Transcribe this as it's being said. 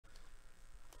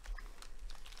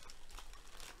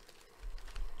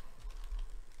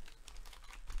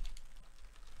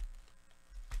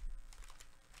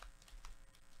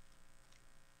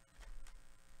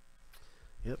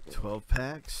Yep, 12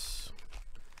 packs.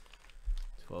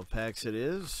 12 packs it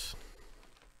is.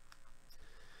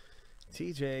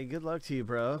 TJ, good luck to you,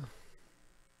 bro.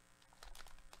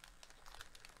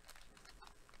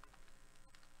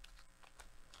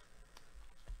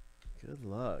 Good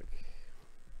luck.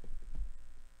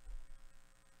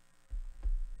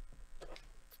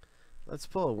 Let's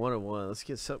pull a 101. Let's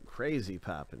get something crazy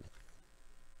popping.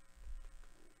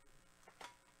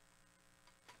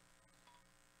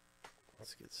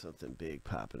 Let's get something big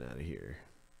popping out of here.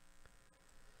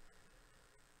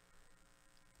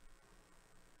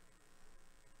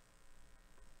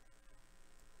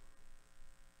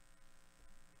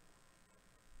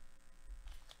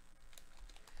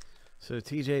 So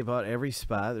TJ bought every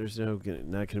spot. There's not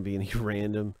going to be any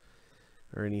random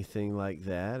or anything like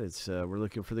that. It's we're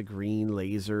looking for the green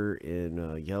laser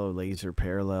and yellow laser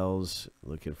parallels.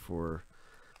 Looking for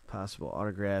possible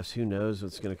autographs. Who knows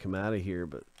what's going to come out of here,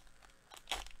 but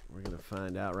we're going to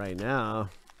find out right now.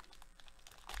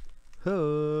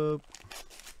 Hope.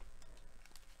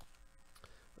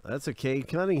 That's a Cade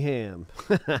Cunningham.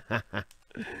 Look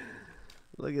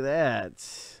at that.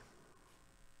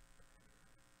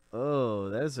 Oh,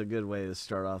 that's a good way to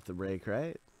start off the break,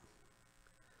 right?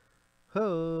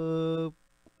 Hope.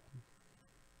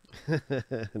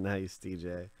 Nice,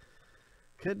 DJ.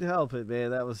 Couldn't help it,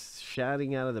 man. That was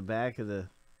shining out of the back of the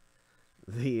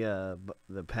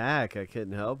pack. I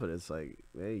couldn't help it. It's like,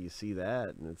 hey, you see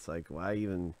that, and it's like, why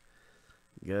even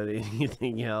go to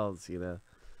anything else, you know?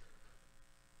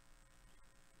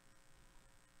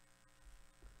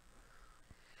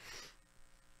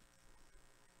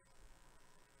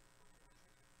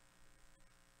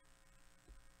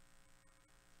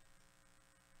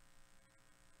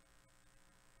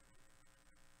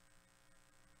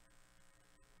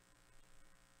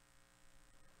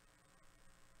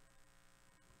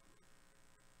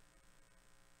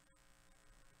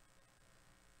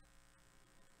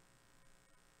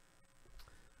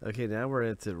 Okay, now we're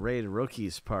at the rated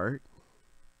rookies part.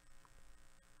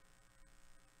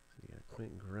 So we got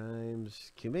Quentin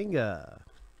Grimes, Kuminga,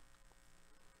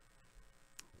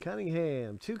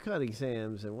 Cunningham, 2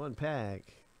 Cunninghams in 1 pack.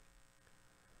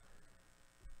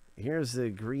 Here's the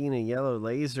green and yellow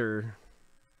laser.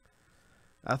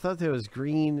 I thought there was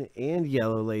green and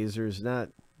yellow lasers, not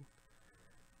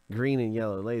green and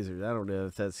yellow lasers. I don't know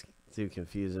if that's too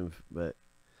confusing, but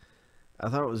I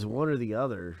thought it was one or the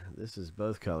other. This is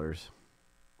both colors.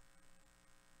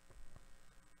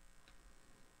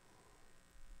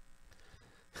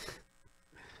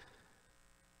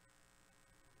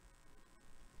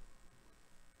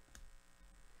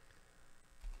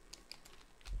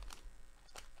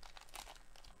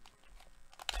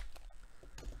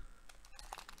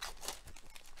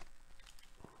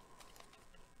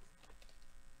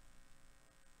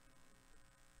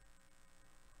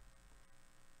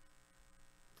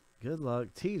 Good luck,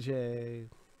 TJ.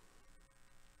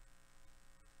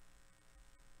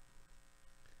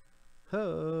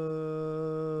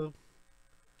 Hope.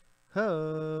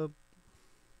 Hope.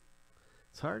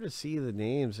 It's hard to see the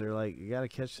names. They're like, you got to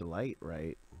catch the light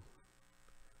right.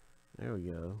 There we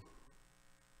go.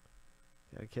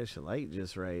 Got to catch the light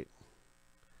just right.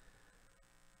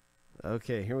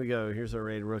 Okay, here we go. Here's our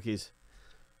rated rookies.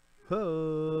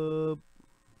 Hope.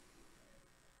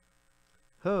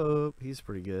 Hope. He's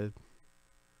pretty good.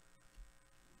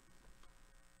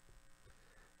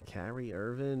 Kyrie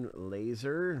Irving,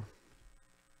 laser.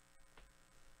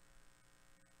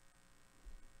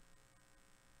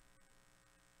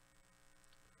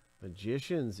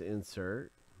 Magician's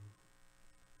insert.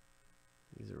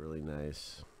 These are really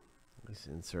nice. Nice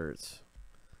inserts.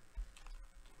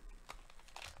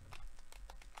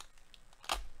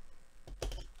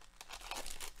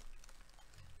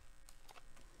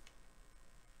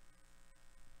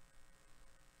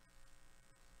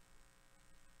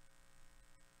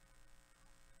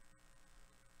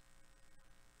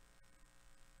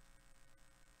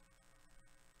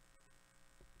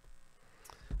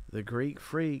 The Greek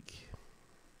Freak.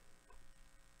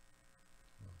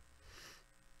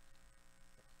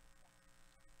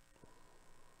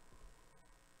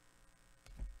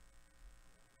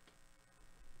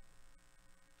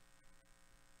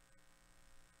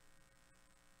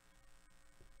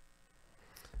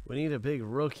 We need a big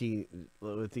rookie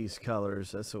with these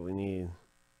colors. That's what we need.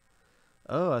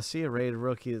 Oh, I see a rated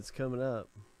rookie that's coming up.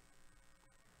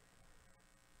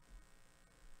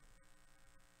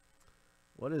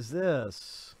 What is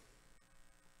this?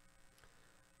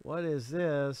 What is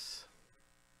this?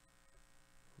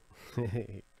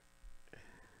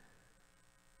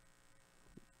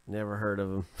 Never heard of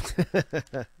him.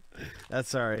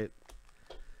 That's all right.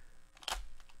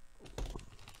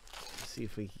 See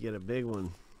if we can get a big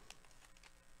one.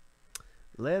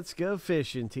 Let's go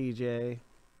fishing, TJ.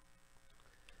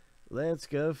 Let's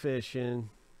go fishing.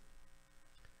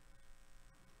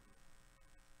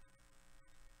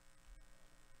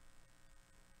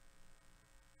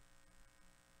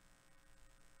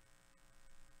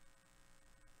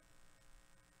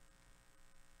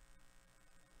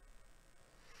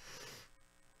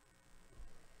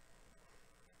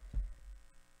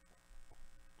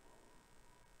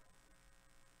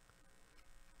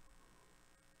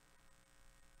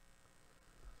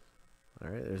 All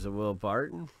right, there's a Will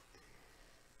Barton.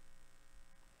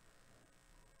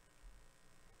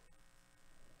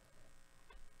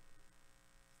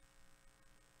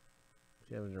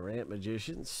 Kevin Durant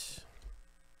Magicians.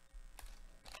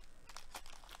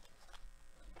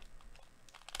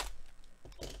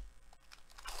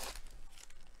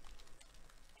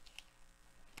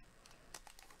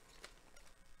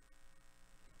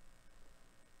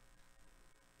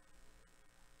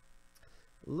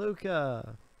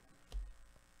 Luca.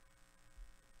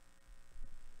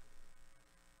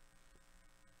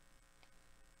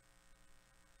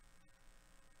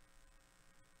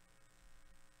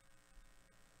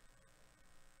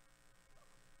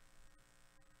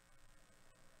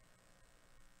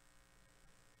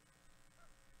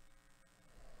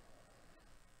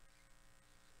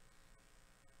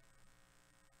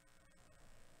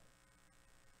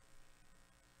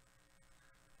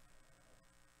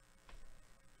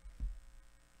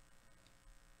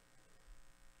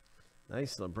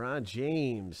 Nice LeBron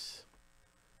James.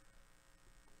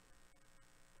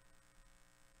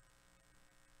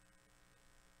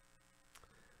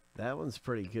 That one's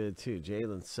pretty good too.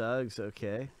 Jalen Suggs,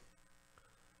 okay.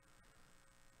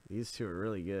 These two are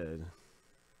really good.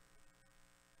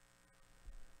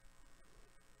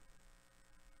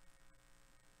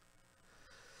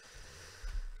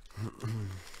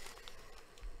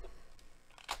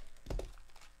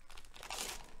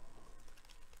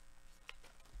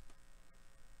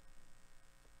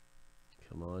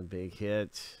 Come on, big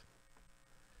hit.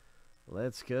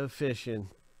 Let's go fishing.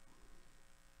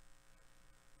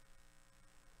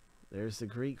 There's the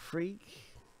Greek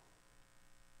Freak.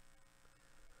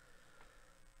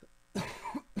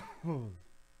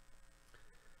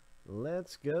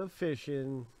 Let's go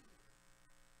fishing.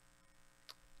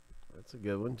 That's a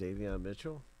good one, Davion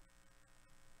Mitchell.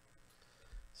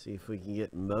 See if we can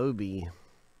get Moby.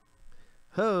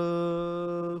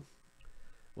 Ho!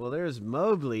 Well, there's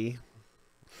Mobley.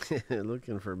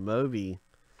 Looking for Moby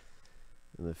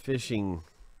in the fishing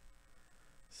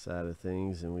side of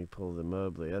things, and we pull the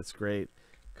Mobley. That's great.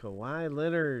 Kawhi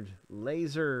Leonard,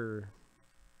 laser.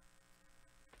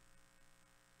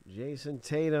 Jason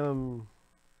Tatum.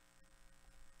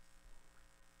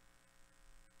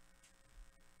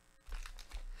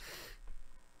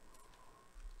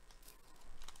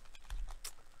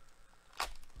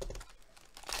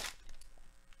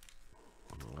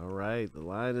 All right, the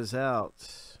line is out.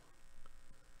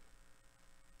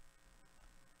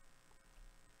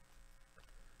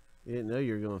 You didn't know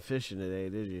you were going fishing today,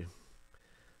 did you?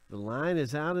 The line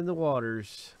is out in the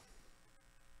waters.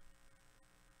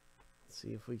 Let's see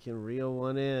if we can reel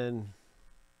one in.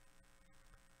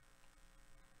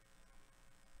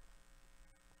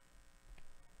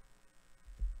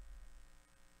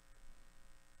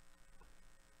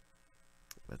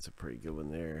 That's a pretty good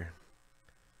one there.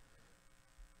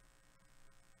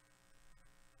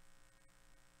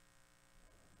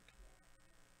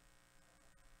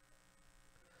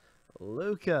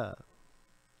 Luca.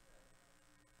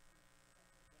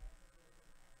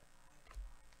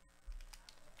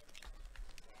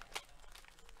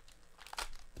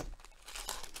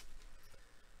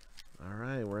 All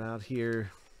right, we're out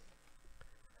here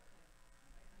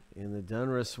in the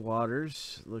Donruss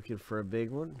waters looking for a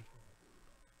big one.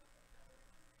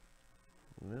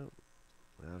 Well,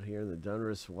 out here in the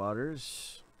Donruss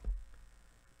waters.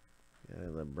 Got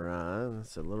LeBron.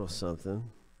 That's a little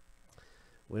something.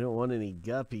 We don't want any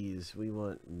guppies. We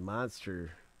want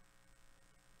monster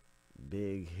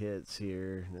big hits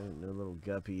here. No little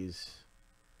guppies.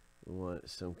 We want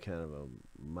some kind of a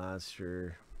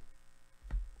monster.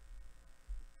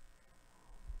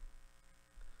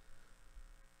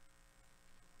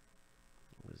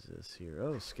 What is this here?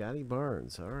 Oh, Scotty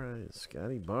Barnes. All right,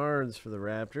 Scotty Barnes for the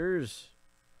Raptors.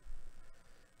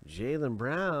 Jaylen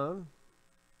Brown.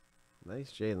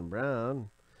 Nice Jaylen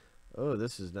Brown. Oh,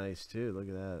 this is nice too. Look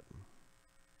at that.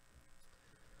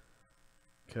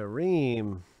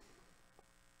 Kareem.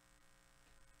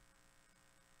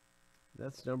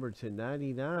 That's number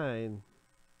 /99.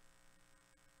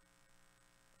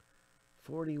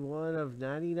 41 of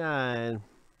 99.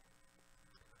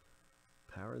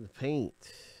 Power in the paint.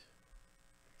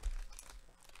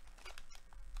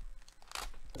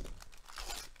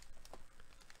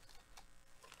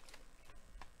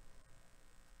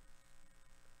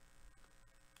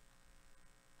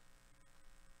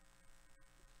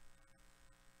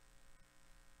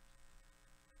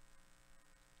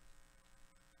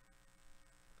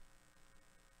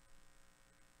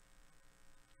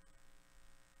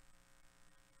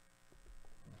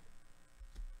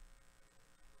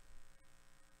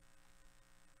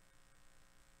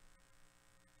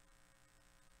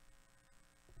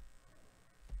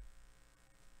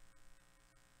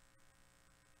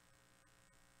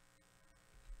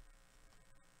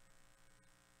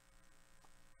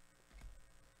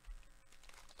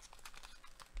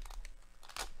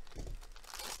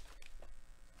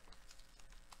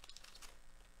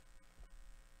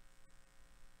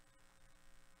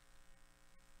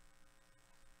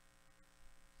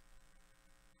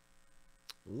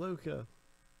 Luca.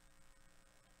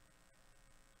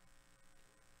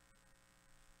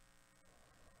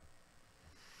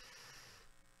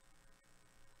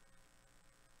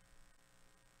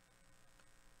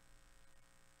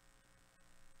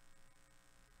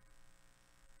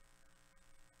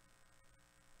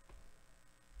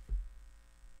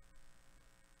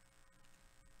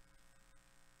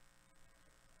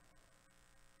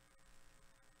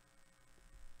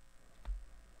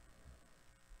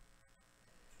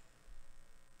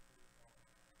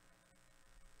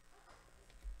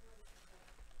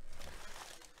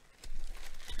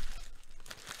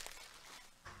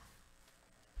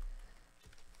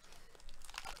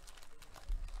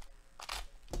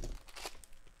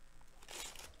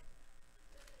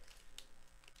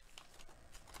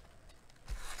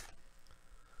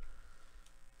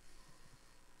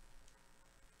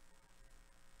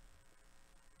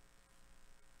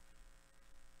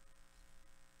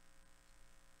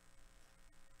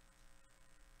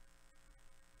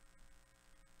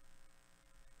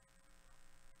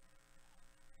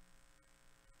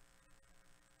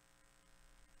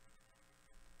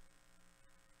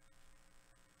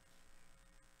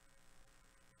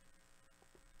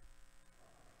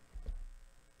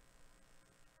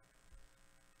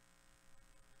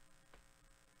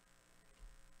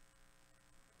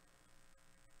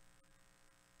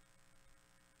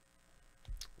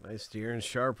 Nice Deer and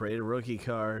Sharp rated rookie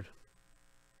card.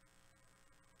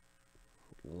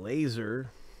 Laser.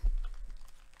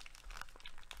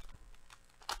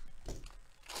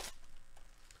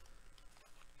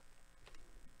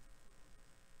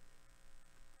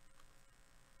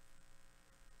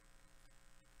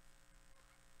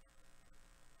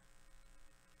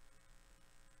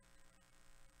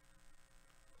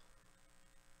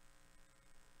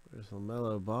 There's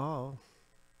LaMelo Ball.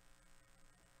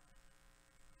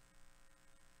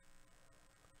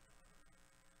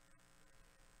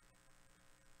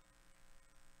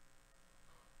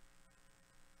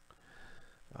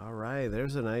 All right,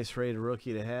 there's a nice rated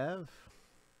rookie to have.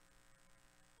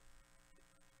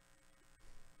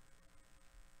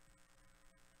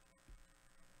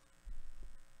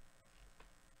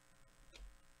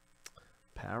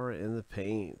 Power in the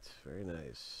paint. Very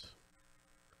nice.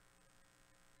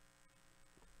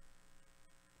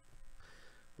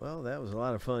 Well, that was a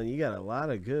lot of fun. You got a lot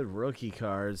of good rookie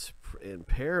cards and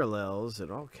parallels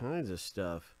and all kinds of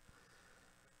stuff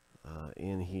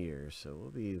in here. So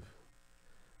we'll be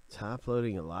top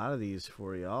loading a lot of these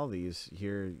for you. All these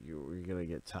here, you're going to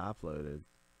get top loaded.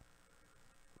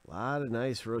 A lot of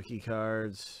nice rookie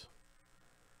cards.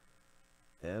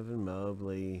 Evan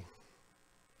Mobley,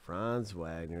 Franz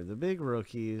Wagner, the big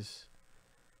rookies.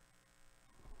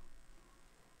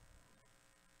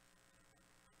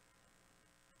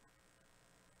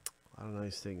 A lot of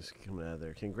nice things coming out of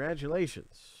there.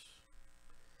 Congratulations.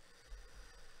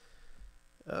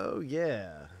 Oh,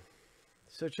 yeah.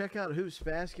 So check out Hoops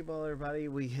Basketball, everybody.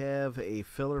 We have a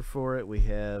filler for it. We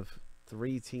have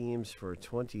 3 teams for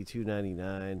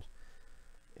 $22.99.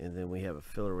 And then we have a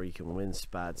filler where you can win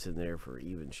spots in there for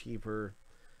even cheaper.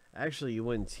 Actually, you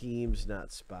win teams,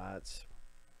 not spots.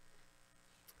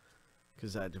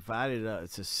 Because I divided it up.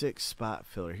 It's a 6-spot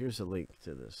filler. Here's a link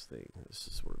to this thing. This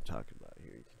is what I'm talking about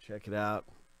here. You can check it out.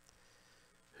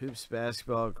 Hoops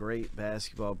Basketball. Great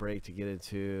basketball break to get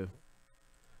into.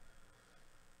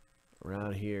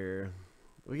 Around here.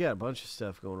 We got a bunch of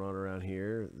stuff going on around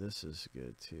here. This is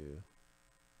good too.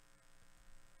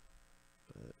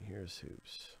 But here's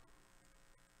Hoops.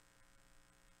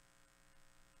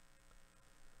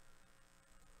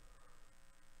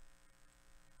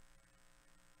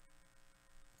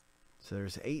 So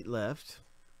there's 8 left.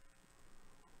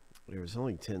 There was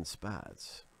only 10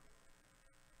 spots.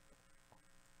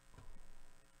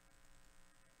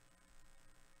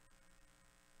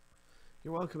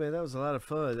 You're welcome, man. That was a lot of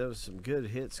fun. That was some good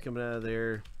hits coming out of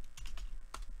there.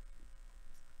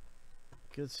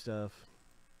 Good stuff.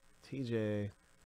 TJ.